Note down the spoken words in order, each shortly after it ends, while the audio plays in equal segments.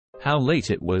How Late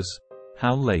It Was,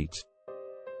 How Late.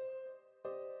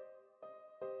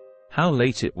 How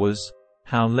Late It Was,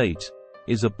 How Late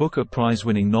is a Booker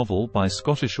Prize-winning novel by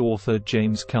Scottish author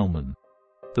James Kelman.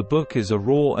 The book is a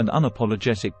raw and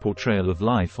unapologetic portrayal of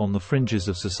life on the fringes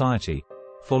of society,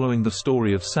 following the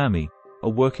story of Sammy, a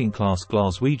working-class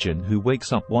Glaswegian who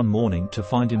wakes up one morning to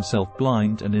find himself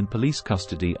blind and in police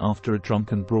custody after a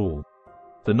drunken brawl.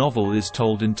 The novel is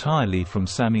told entirely from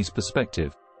Sammy's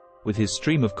perspective, with his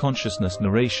stream-of-consciousness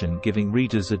narration giving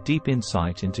readers a deep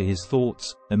insight into his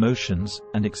thoughts, emotions,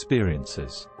 and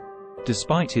experiences.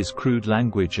 Despite his crude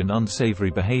language and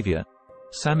unsavory behavior,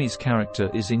 Sammy's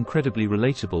character is incredibly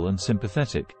relatable and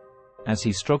sympathetic, as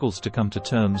he struggles to come to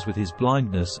terms with his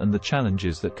blindness and the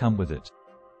challenges that come with it.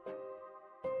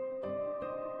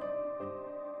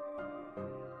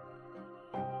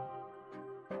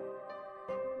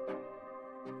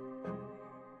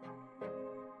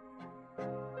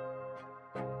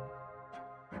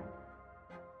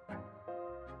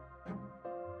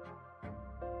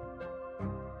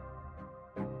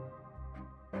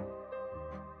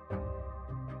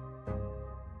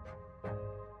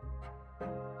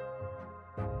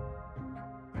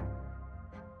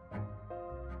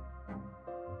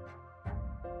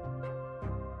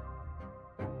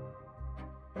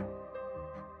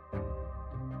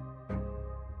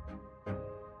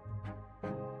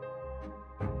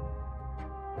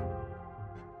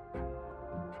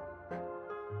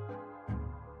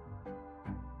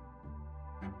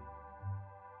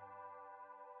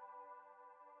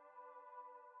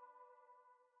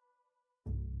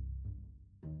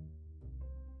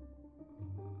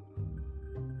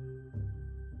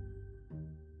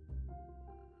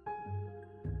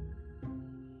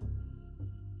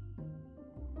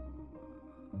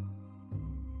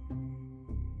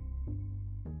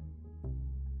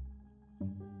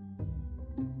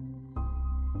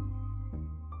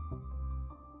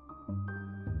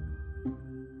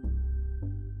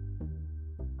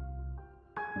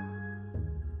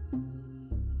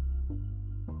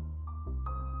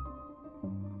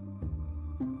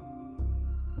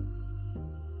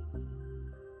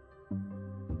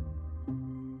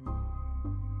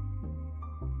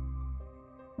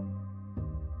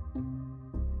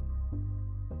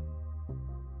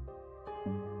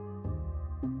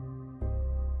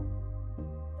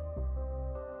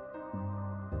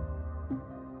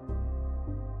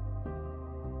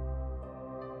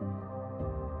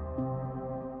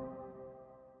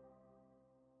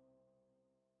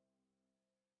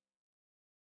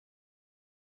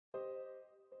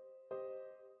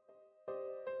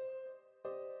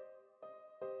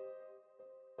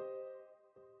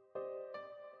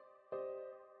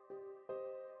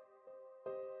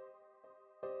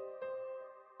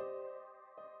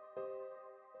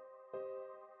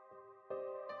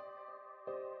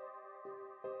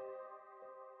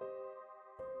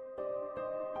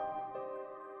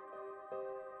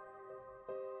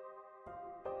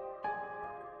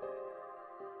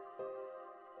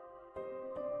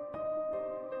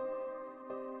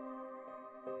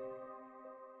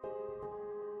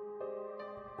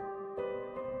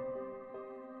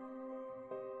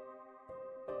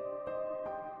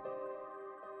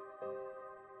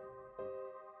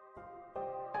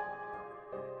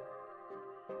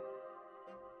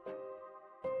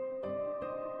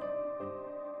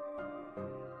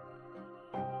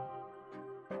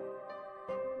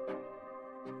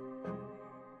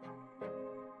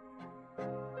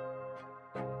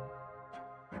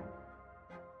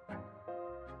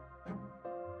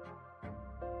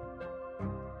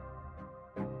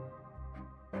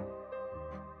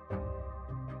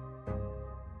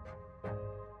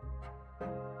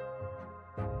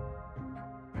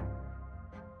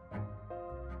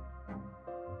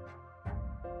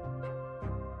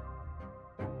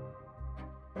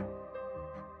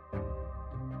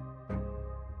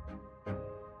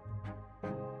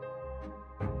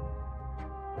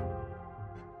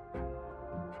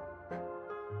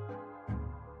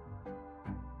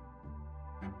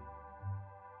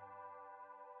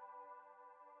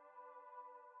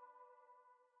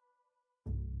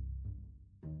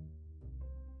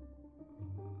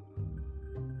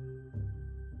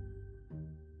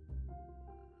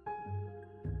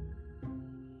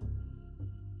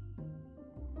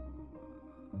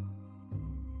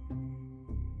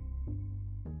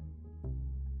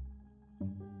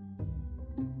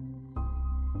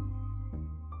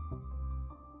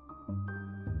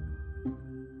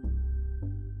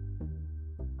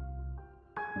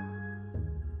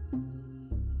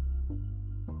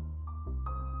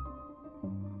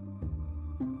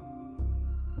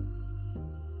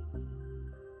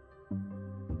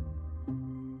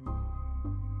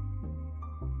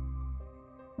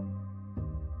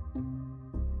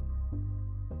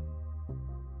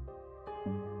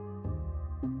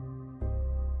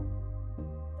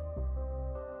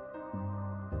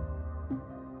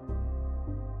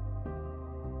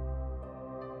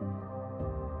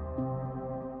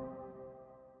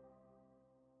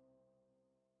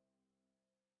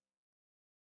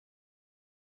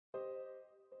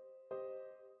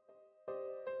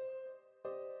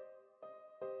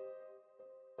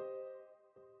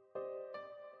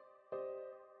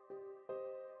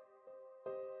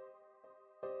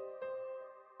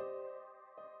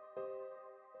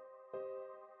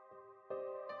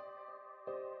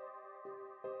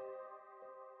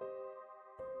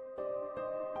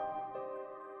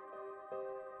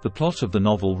 The plot of the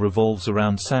novel revolves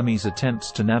around Sammy's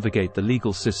attempts to navigate the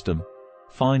legal system,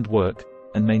 find work,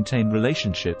 and maintain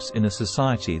relationships in a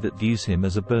society that views him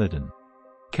as a burden.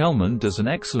 Kelman does an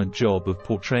excellent job of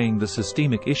portraying the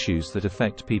systemic issues that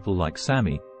affect people like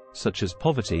Sammy, such as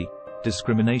poverty,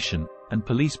 discrimination, and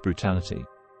police brutality.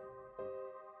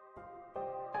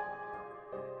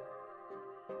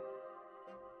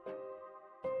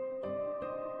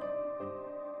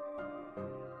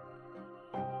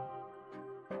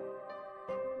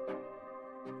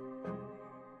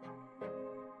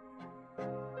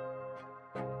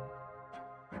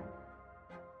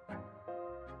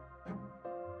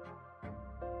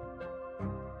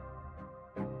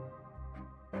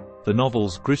 The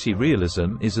novel's gritty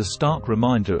realism is a stark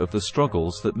reminder of the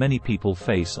struggles that many people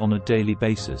face on a daily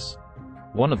basis.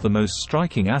 One of the most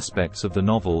striking aspects of the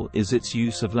novel is its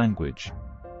use of language.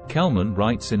 Kelman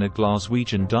writes in a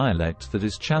Glaswegian dialect that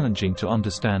is challenging to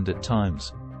understand at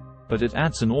times, but it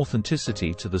adds an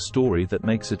authenticity to the story that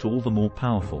makes it all the more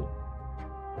powerful.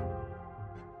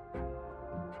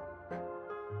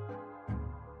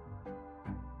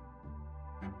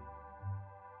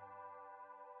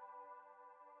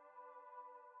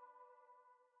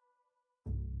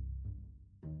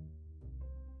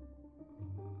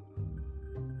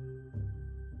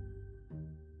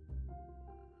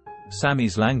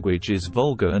 Sammy's language is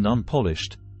vulgar and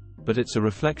unpolished, but it's a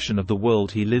reflection of the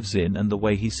world he lives in and the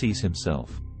way he sees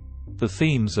himself. The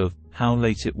themes of how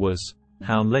late it was,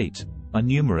 how late, are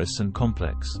numerous and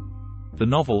complex. The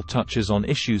novel touches on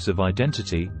issues of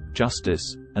identity,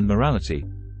 justice, and morality,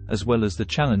 as well as the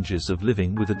challenges of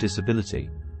living with a disability.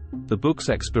 The book's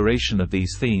exploration of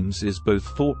these themes is both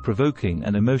thought-provoking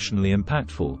and emotionally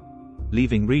impactful,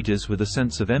 leaving readers with a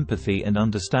sense of empathy and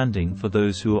understanding for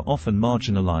those who are often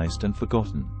marginalized and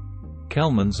forgotten.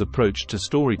 Kelman's approach to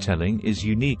storytelling is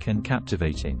unique and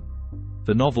captivating.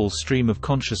 The novel's stream of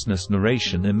consciousness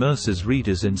narration immerses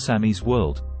readers in Sammy's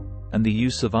world, and the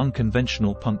use of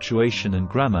unconventional punctuation and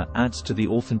grammar adds to the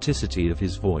authenticity of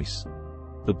his voice.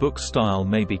 The book's style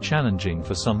may be challenging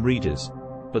for some readers,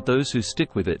 but those who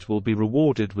stick with it will be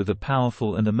rewarded with a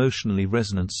powerful and emotionally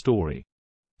resonant story.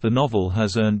 The novel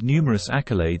has earned numerous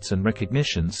accolades and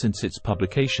recognition since its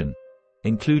publication,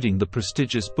 including the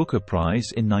prestigious Booker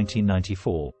Prize in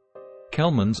 1994.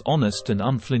 Kelman's honest and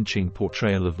unflinching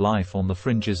portrayal of life on the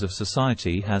fringes of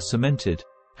society has cemented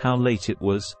How Late It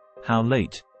Was, How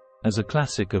Late as a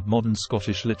classic of modern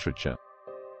Scottish literature.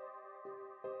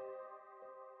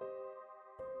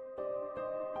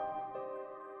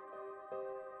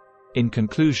 In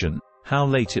conclusion, How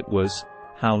Late It Was,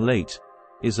 How Late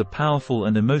is a powerful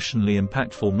and emotionally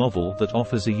impactful novel that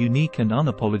offers a unique and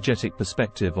unapologetic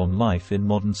perspective on life in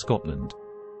modern Scotland.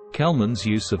 Kelman's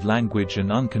use of language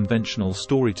and unconventional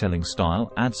storytelling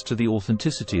style adds to the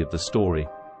authenticity of the story,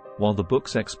 while the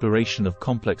book's exploration of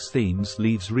complex themes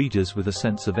leaves readers with a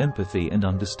sense of empathy and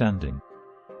understanding.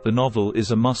 The novel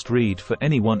is a must-read for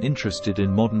anyone interested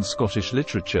in modern Scottish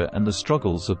literature and the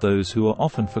struggles of those who are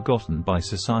often forgotten by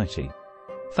society.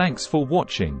 Thanks for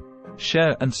watching.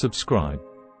 Share and subscribe.